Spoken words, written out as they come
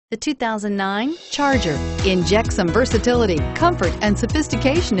The 2009 Charger. Inject some versatility, comfort, and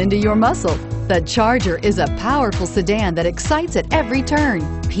sophistication into your muscle. The Charger is a powerful sedan that excites at every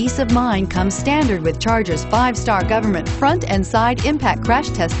turn. Peace of mind comes standard with Charger's 5-star government front and side impact crash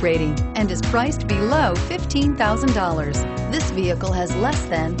test rating and is priced below $15,000. This vehicle has less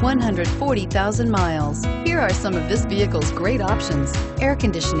than 140,000 miles. Here are some of this vehicle's great options: air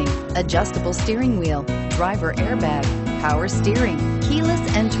conditioning, adjustable steering wheel, driver airbag, power steering, keyless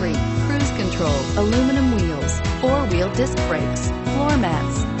entry, cruise control, aluminum wheels, 4-wheel disc brakes, floor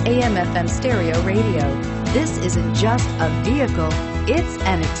mats, AM/FM stereo radio. This isn't just a vehicle, it's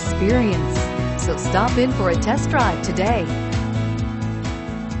an experience. So stop in for a test drive today.